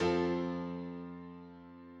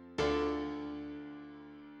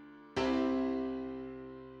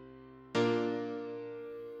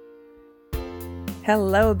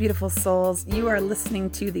Hello, beautiful souls. You are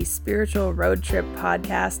listening to the Spiritual Road Trip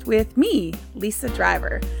podcast with me, Lisa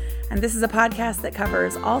Driver. And this is a podcast that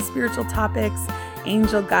covers all spiritual topics,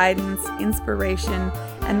 angel guidance, inspiration,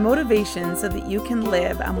 and motivation so that you can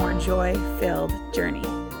live a more joy-filled journey.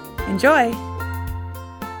 Enjoy!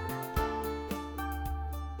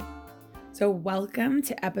 So welcome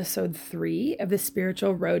to episode 3 of the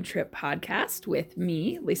Spiritual Road Trip podcast with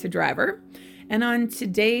me, Lisa Driver. And on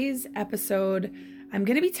today's episode, I'm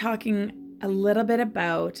going to be talking a little bit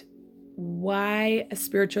about why a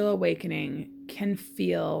spiritual awakening can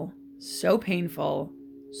feel so painful,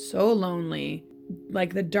 so lonely,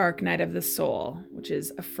 like the dark night of the soul, which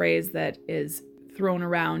is a phrase that is thrown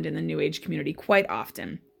around in the New Age community quite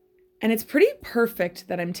often. And it's pretty perfect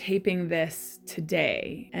that I'm taping this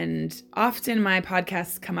today. And often my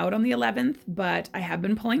podcasts come out on the 11th, but I have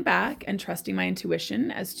been pulling back and trusting my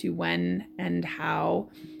intuition as to when and how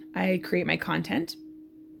I create my content.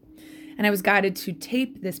 And I was guided to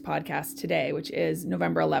tape this podcast today, which is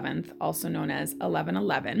November 11th, also known as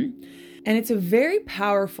 11/11. And it's a very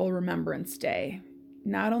powerful Remembrance Day,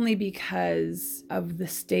 not only because of the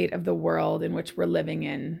state of the world in which we're living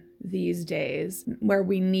in these days, where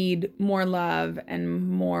we need more love and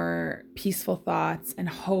more peaceful thoughts and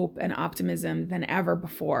hope and optimism than ever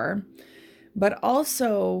before, but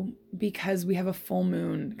also because we have a full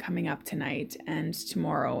moon coming up tonight and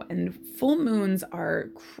tomorrow. And full moons are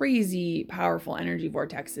crazy, powerful energy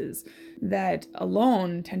vortexes that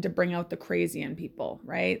alone tend to bring out the crazy in people,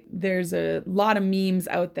 right? There's a lot of memes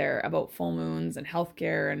out there about full moons and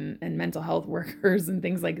healthcare and mental health workers and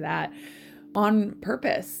things like that. On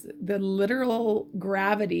purpose, the literal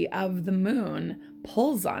gravity of the moon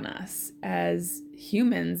pulls on us as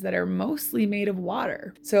humans that are mostly made of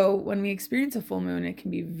water. So when we experience a full moon, it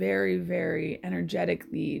can be very, very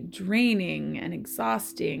energetically draining and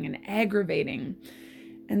exhausting and aggravating.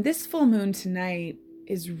 And this full moon tonight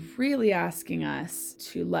is really asking us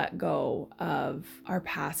to let go of our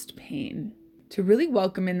past pain, to really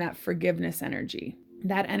welcome in that forgiveness energy,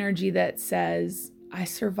 that energy that says, I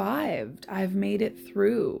survived, I've made it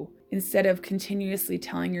through, instead of continuously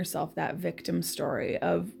telling yourself that victim story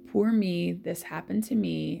of, poor me, this happened to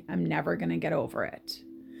me, I'm never gonna get over it.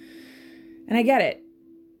 And I get it.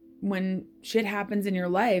 When shit happens in your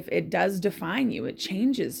life, it does define you, it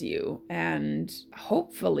changes you, and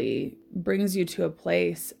hopefully brings you to a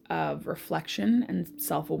place of reflection and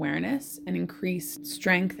self-awareness and increased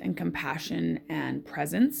strength and compassion and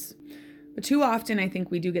presence. But too often, I think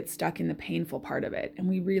we do get stuck in the painful part of it, and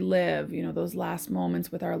we relive, those last moments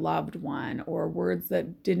with our loved one, or words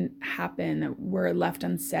that didn't happen, that were left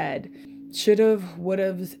unsaid. Should've,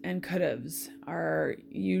 would'ves, and could'ves are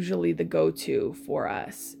usually the go-to for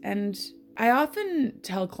us. And I often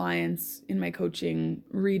tell clients in my coaching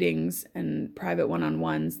readings and private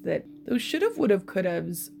one-on-ones that those should've, would've,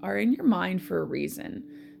 could'ves are in your mind for a reason.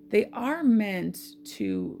 They are meant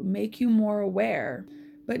to make you more aware,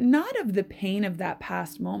 but not of the pain of that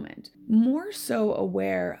past moment, more so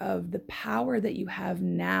aware of the power that you have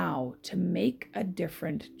now to make a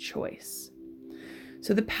different choice.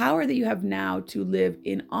 So the power that you have now to live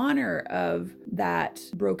in honor of that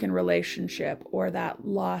broken relationship or that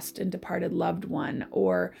lost and departed loved one,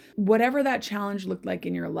 or whatever that challenge looked like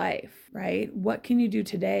in your life, right? What can you do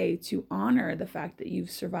today to honor the fact that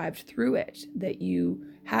you've survived through it, that you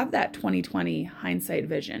have that 20/20 hindsight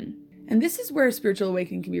vision? And this is where spiritual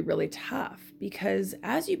awakening can be really tough, because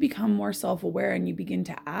as you become more self-aware and you begin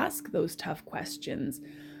to ask those tough questions,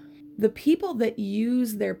 the people that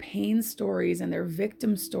use their pain stories and their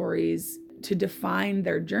victim stories to define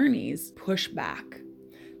their journeys push back.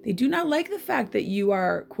 They do not like the fact that you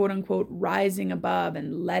are, quote unquote, rising above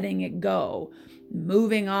and letting it go,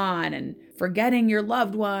 moving on and forgetting your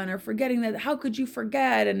loved one, or forgetting that, how could you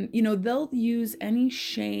forget? And, they'll use any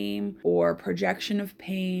shame or projection of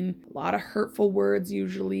pain, a lot of hurtful words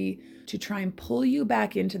usually, to try and pull you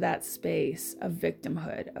back into that space of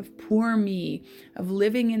victimhood, of poor me, of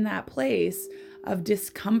living in that place of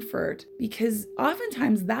discomfort, because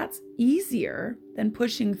oftentimes that's easier than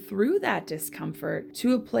pushing through that discomfort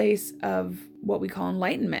to a place of what we call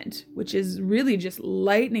enlightenment, which is really just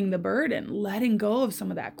lightening the burden, letting go of some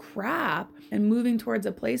of that crap and moving towards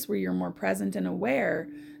a place where you're more present and aware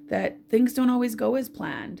that things don't always go as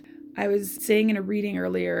planned, I was saying in a reading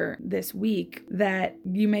earlier this week that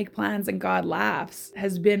you make plans and God laughs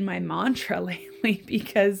has been my mantra lately,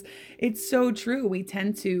 because it's so true. We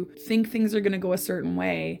tend to think things are going to go a certain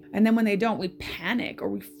way. And then when they don't, we panic or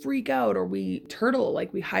we freak out or we turtle,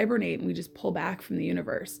 like we hibernate and we just pull back from the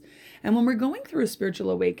universe. And when we're going through a spiritual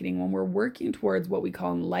awakening, when we're working towards what we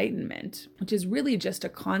call enlightenment, which is really just a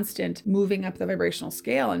constant moving up the vibrational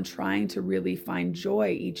scale and trying to really find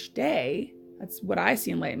joy each day, that's what I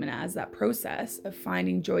see enlightenment as, that process of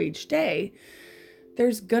finding joy each day.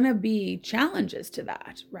 There's gonna be challenges to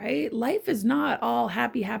that, right? Life is not all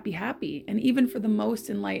happy, happy, happy. And even for the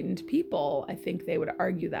most enlightened people, I think they would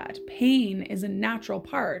argue that pain is a natural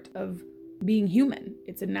part of being human.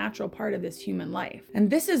 It's a natural part of this human life.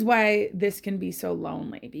 And this is why this can be so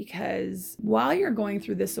lonely, because while you're going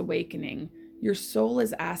through this awakening, your soul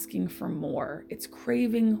is asking for more. It's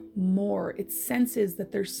craving more. It senses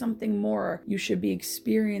that there's something more you should be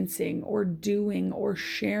experiencing or doing or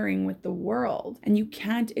sharing with the world. And you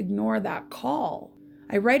can't ignore that call.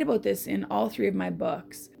 I write about this in all 3 of my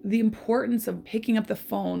books, the importance of picking up the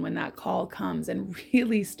phone when that call comes and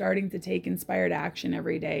really starting to take inspired action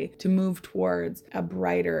every day to move towards a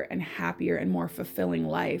brighter and happier and more fulfilling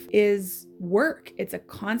life is work. It's a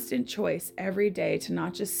constant choice every day to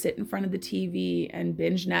not just sit in front of the TV and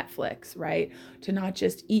binge Netflix, right? To not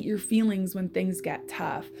just eat your feelings when things get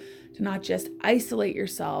tough, to not just isolate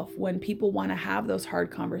yourself when people want to have those hard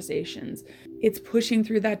conversations. It's pushing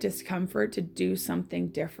through that discomfort to do something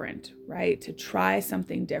different, right? To try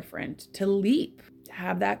something different, to leap, to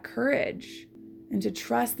have that courage, and to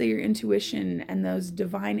trust that your intuition and those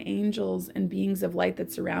divine angels and beings of light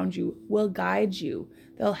that surround you will guide you.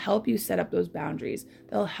 They'll help you set up those boundaries.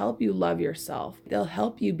 They'll help you love yourself. They'll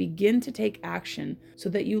help you begin to take action so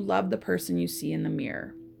that you love the person you see in the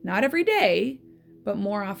mirror. Not every day, but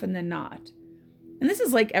more often than not. And this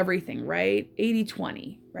is like everything, right?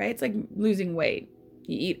 80-20, right? It's like losing weight.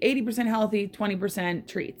 You eat 80% healthy, 20%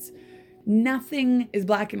 treats. Nothing is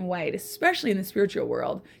black and white, especially in the spiritual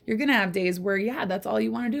world. You're going to have days where, yeah, that's all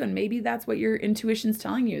you want to do. And maybe that's what your intuition's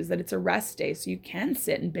telling you, is that it's a rest day so you can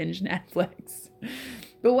sit and binge Netflix.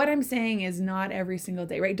 But what I'm saying is not every single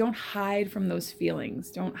day, right? Don't hide from those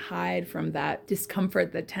feelings. Don't hide from that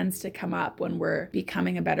discomfort that tends to come up when we're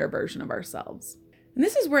becoming a better version of ourselves. And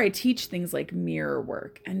this is where I teach things like mirror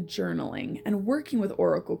work and journaling and working with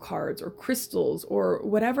oracle cards or crystals or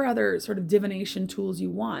whatever other sort of divination tools you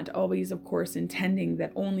want, always, of course, intending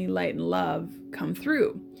that only light and love come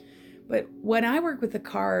through. But when I work with the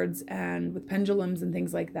cards and with pendulums and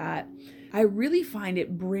things like that, I really find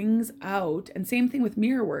it brings out, and same thing with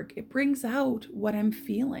mirror work, it brings out what I'm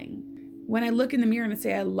feeling. When I look in the mirror and I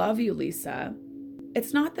say, I love you, Lisa,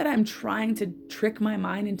 it's not that I'm trying to trick my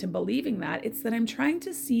mind into believing that. It's that I'm trying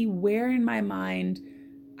to see where in my mind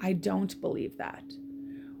I don't believe that.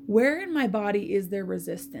 Where in my body is there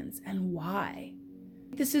resistance and why?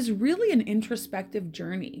 This is really an introspective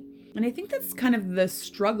journey. And I think that's kind of the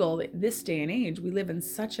struggle this day and age. We live in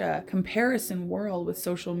such a comparison world with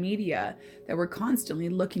social media that we're constantly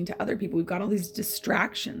looking to other people. We've got all these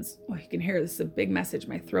distractions. Oh, you can hear this is a big message.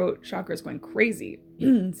 My throat chakra is going crazy.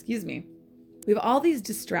 Excuse me. We have all these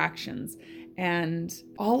distractions and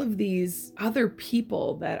all of these other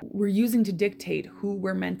people that we're using to dictate who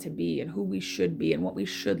we're meant to be and who we should be and what we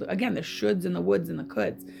should, again, the shoulds and the woulds and the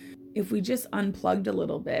coulds. If we just unplugged a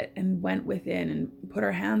little bit and went within and put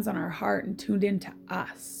our hands on our heart and tuned into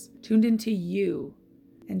us, tuned into you,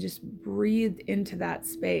 and just breathed into that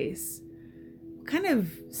space, what kind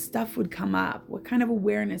of stuff would come up? What kind of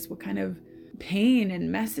awareness, what kind of pain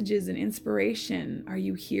and messages and inspiration are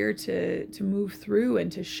you here to move through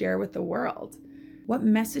and to share with the world? What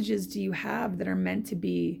messages do you have that are meant to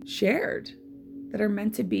be shared, that are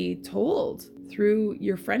meant to be told through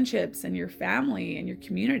your friendships and your family and your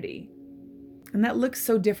community? And that looks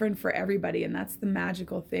so different for everybody. And that's the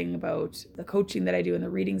magical thing about the coaching that I do and the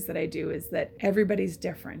readings that I do, is that everybody's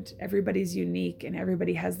different, everybody's unique, and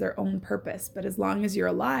everybody has their own purpose. But as long as you're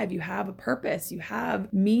alive, you have a purpose, you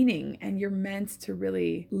have meaning, and you're meant to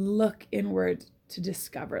really look inward to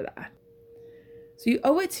discover that. So you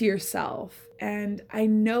owe it to yourself. And I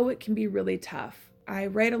know it can be really tough. I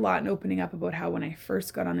write a lot in opening up about how when I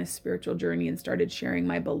first got on this spiritual journey and started sharing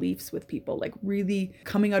my beliefs with people, like really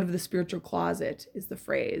coming out of the spiritual closet is the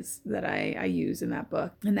phrase that I use in that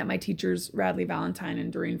book, and that my teachers, Radleigh Valentine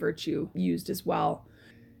and Doreen Virtue, used as well.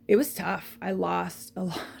 It was tough. I lost a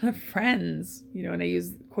lot of friends, and I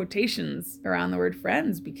use quotations around the word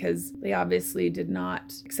friends because they obviously did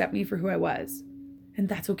not accept me for who I was. And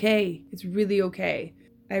that's okay. It's really okay.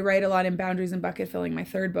 I write a lot in Boundaries and Bucket Filling, my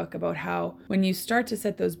third book, about how when you start to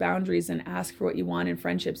set those boundaries and ask for what you want in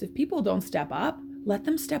friendships, if people don't step up, let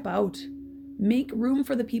them step out. Make room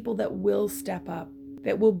for the people that will step up,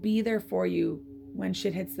 that will be there for you when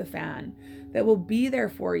shit hits the fan, that will be there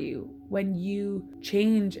for you when you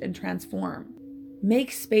change and transform.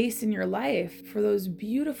 Make space in your life for those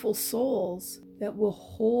beautiful souls that will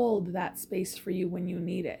hold that space for you when you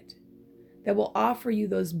need it, that will offer you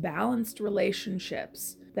those balanced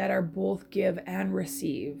relationships that are both give and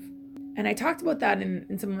receive. And I talked about that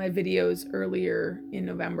in some of my videos earlier in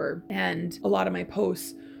November and a lot of my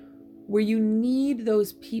posts, where you need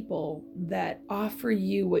those people that offer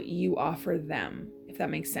you what you offer them, if that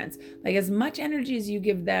makes sense. Like, as much energy as you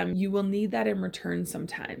give them, you will need that in return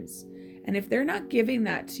sometimes. And if they're not giving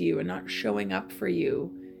that to you and not showing up for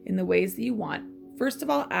you in the ways that you want, first of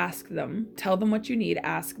all, ask them, tell them what you need,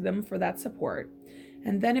 ask them for that support.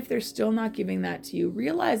 And then if they're still not giving that to you,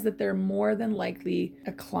 realize that they're more than likely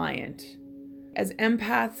a client. As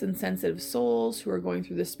empaths and sensitive souls who are going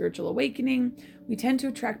through this spiritual awakening, we tend to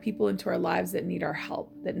attract people into our lives that need our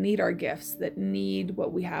help, that need our gifts, that need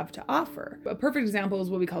what we have to offer. A perfect example is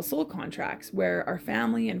what we call soul contracts, where our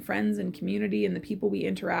family and friends and community and the people we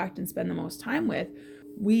interact and spend the most time with,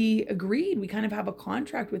 we agreed, we kind of have a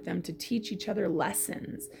contract with them to teach each other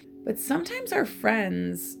lessons. But sometimes our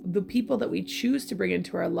friends, the people that we choose to bring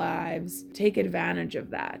into our lives, take advantage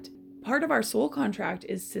of that. Part of our soul contract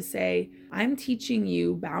is to say, I'm teaching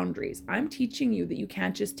you boundaries. I'm teaching you that you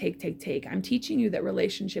can't just take. I'm teaching you that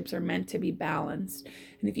relationships are meant to be balanced.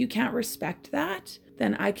 And if you can't respect that,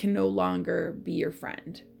 then I can no longer be your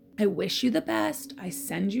friend. I wish you the best. I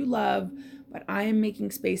send you love, but I am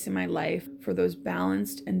making space in my life for those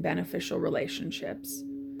balanced and beneficial relationships.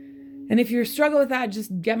 And if you struggle with that,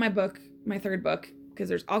 just get my book, my third book, because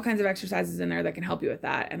there's all kinds of exercises in there that can help you with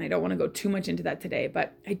that. And I don't want to go too much into that today,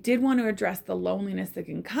 but I did want to address the loneliness that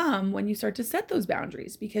can come when you start to set those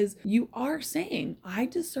boundaries, because you are saying, I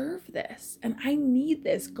deserve this and I need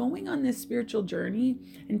this. Going on this spiritual journey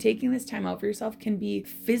and taking this time out for yourself can be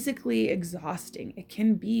physically exhausting. It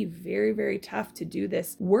can be very, very tough to do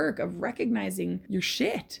this work of recognizing your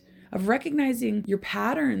shit, of recognizing your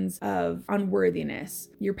patterns of unworthiness,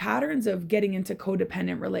 your patterns of getting into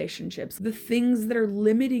codependent relationships, the things that are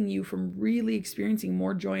limiting you from really experiencing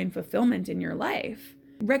more joy and fulfillment in your life,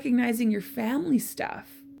 recognizing your family stuff,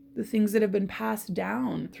 the things that have been passed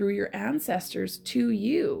down through your ancestors to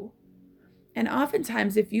you. And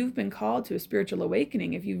oftentimes, if you've been called to a spiritual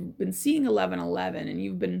awakening, if you've been seeing 1111 and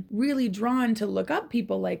you've been really drawn to look up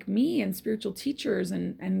people like me and spiritual teachers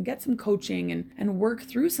and get some coaching and work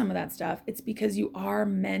through some of that stuff, it's because you are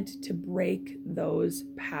meant to break those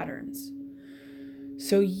patterns.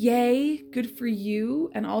 So yay, good for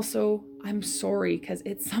you. And also, I'm sorry, because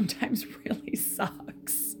it sometimes really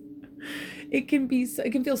sucks. It can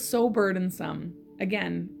feel so burdensome.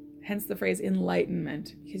 Again, hence the phrase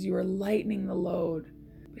enlightenment, because you are lightening the load.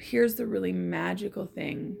 But here's the really magical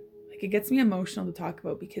thing. Like, it gets me emotional to talk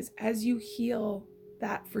about, because as you heal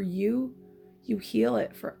that for you, you heal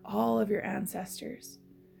it for all of your ancestors.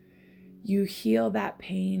 You heal that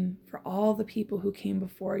pain for all the people who came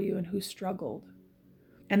before you and who struggled.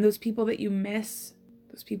 And those people that you miss,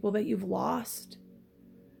 those people that you've lost,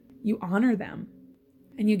 you honor them.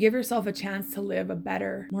 And you give yourself a chance to live a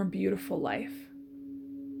better, more beautiful life.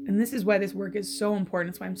 And this is why this work is so important.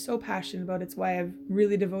 It's why I'm so passionate about it. It's why I've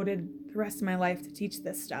really devoted the rest of my life to teach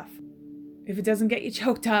this stuff. If it doesn't get you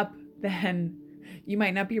choked up, then you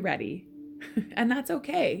might not be ready. And that's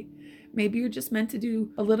okay. Maybe you're just meant to do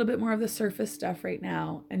a little bit more of the surface stuff right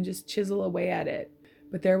now and just chisel away at it.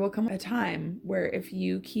 But there will come a time where if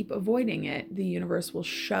you keep avoiding it, the universe will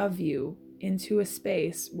shove you into a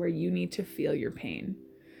space where you need to feel your pain.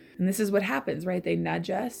 And this is what happens, right? They nudge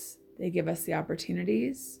us. They give us the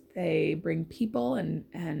opportunities. They bring people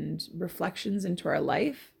and reflections into our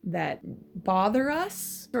life that bother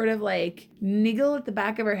us, sort of like niggle at the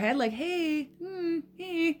back of our head, like, hey,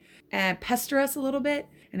 and pester us a little bit.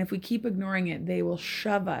 And if we keep ignoring it, they will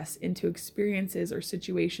shove us into experiences or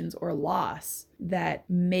situations or loss that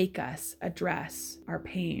make us address our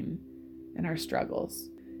pain and our struggles.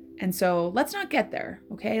 And so let's not get there,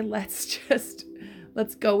 okay? Let's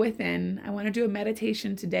go within. I want to do a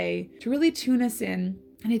meditation today to really tune us in.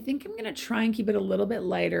 And I think I'm going to try and keep it a little bit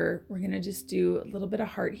lighter. We're going to just do a little bit of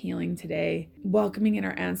heart healing today, welcoming in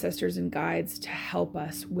our ancestors and guides to help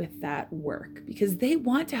us with that work, because they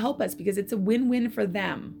want to help us, because it's a win-win for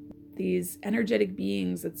them. These energetic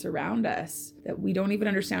beings that surround us, that we don't even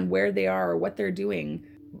understand where they are or what they're doing,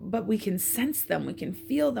 but we can sense them, we can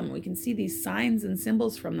feel them, we can see these signs and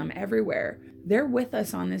symbols from them everywhere. They're with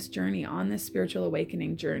us on this journey, on this spiritual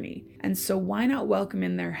awakening journey. And so why not welcome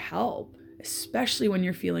in their help, especially when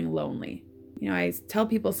you're feeling lonely? I tell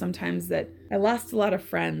people sometimes that I lost a lot of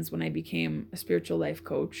friends when I became a spiritual life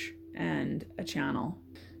coach and a channel,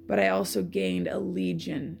 but I also gained a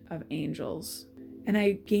legion of angels. And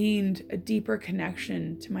I gained a deeper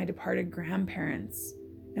connection to my departed grandparents.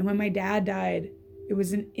 And when my dad died, it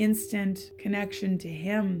was an instant connection to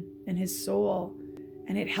him and his soul.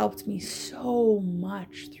 And it helped me so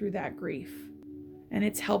much through that grief. And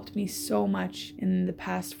it's helped me so much in the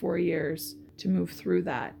past 4 years to move through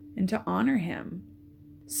that and to honor him.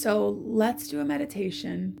 So let's do a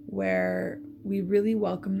meditation where we really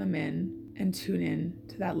welcome them in and tune in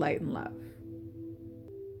to that light and love.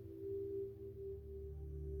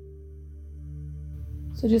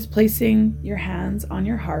 So just placing your hands on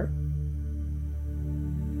your heart.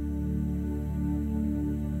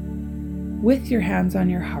 With your hands on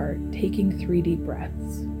your heart, taking 3 deep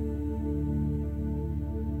breaths.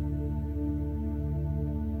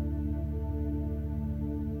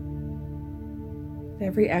 With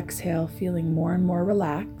every exhale, feeling more and more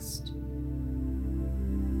relaxed.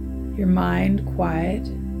 Your mind quiet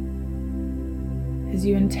as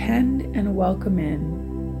you intend and welcome in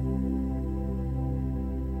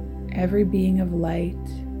every being of light,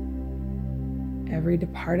 every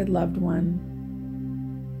departed loved one,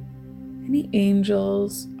 any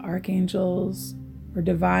angels, archangels, or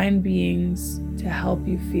divine beings to help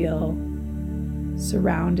you feel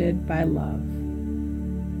surrounded by love.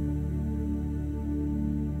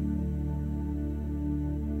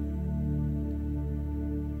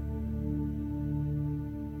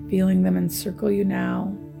 Feeling them encircle you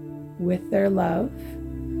now with their love,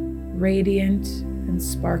 radiant and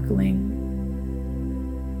sparkling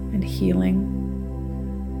and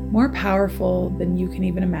healing, more powerful than you can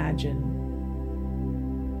even imagine.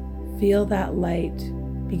 Feel that light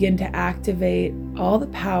begin to activate all the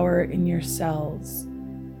power in your cells,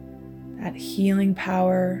 that healing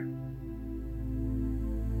power,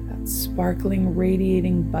 that sparkling,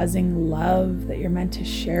 radiating, buzzing love that you're meant to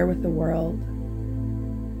share with the world,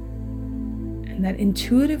 and that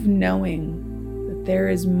intuitive knowing that there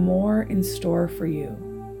is more in store for you.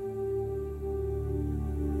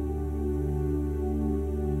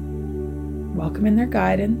 Welcome in their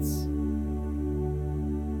guidance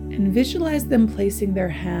and visualize them placing their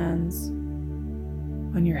hands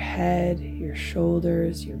on your head, your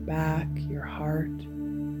shoulders, your back, your heart.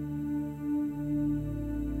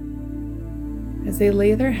 As they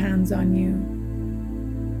lay their hands on you,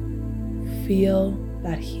 feel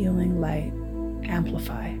that healing light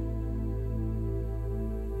amplify.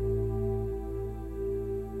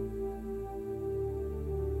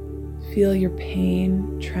 Feel your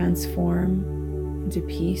pain transform into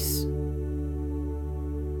peace.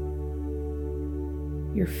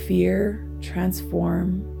 Your fear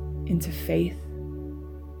transform into faith.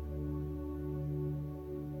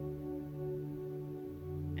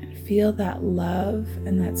 And feel that love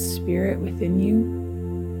and that spirit within you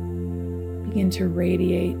begin to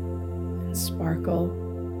radiate and sparkle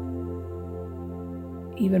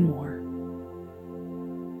even more.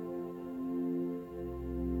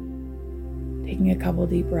 Taking a couple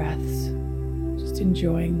deep breaths, just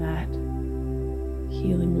enjoying that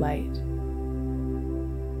healing light.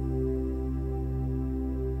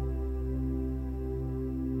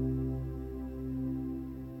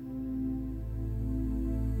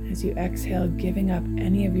 As you exhale, giving up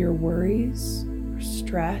any of your worries or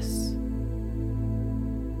stress.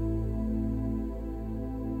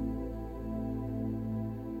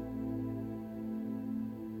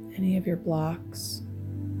 Any of your blocks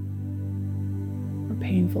or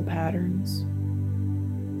painful patterns.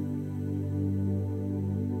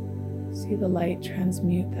 See the light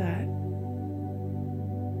transmute that.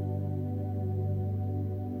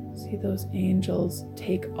 See those angels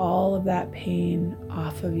take all of that pain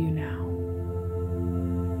off of you now.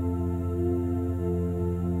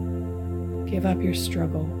 Give up your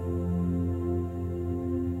struggle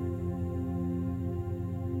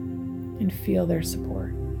and feel their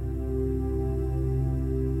support.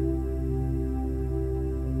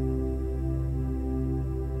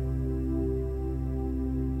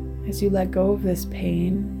 As you let go of this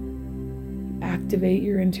pain, activate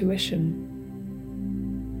your intuition.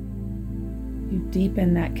 You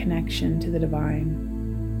deepen that connection to the divine.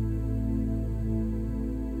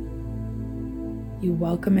 You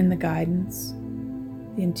welcome in the guidance,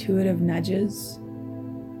 the intuitive nudges,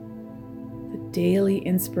 the daily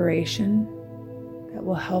inspiration that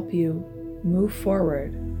will help you move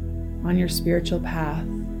forward on your spiritual path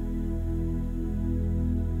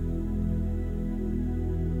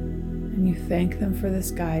And you thank them for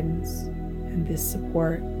this guidance and this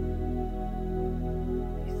support.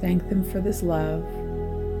 You thank them for this love.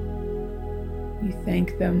 You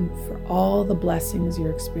thank them for all the blessings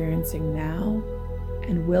you're experiencing now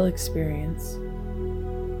and will experience.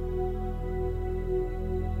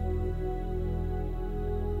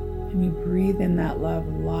 And you breathe in that love,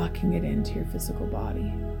 locking it into your physical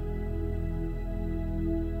body.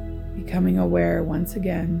 Becoming aware once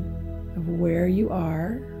again of where you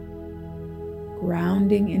are,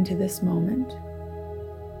 grounding into this moment,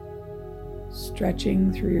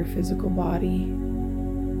 stretching through your physical body,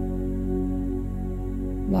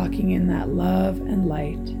 locking in that love and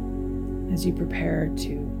light as you prepare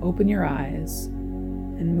to open your eyes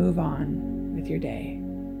and move on with your day.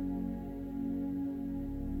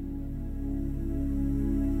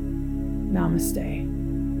 Namaste.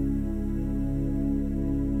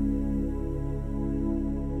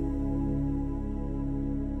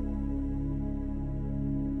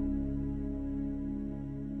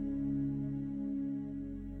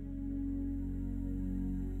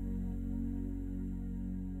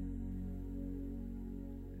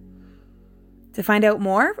 To find out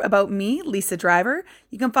more about me, Lisa Driver,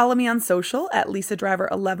 you can follow me on social at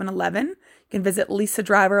LisaDriver1111. You can visit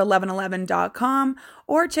LisaDriver1111.com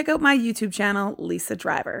or check out my YouTube channel, Lisa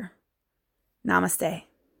Driver. Namaste.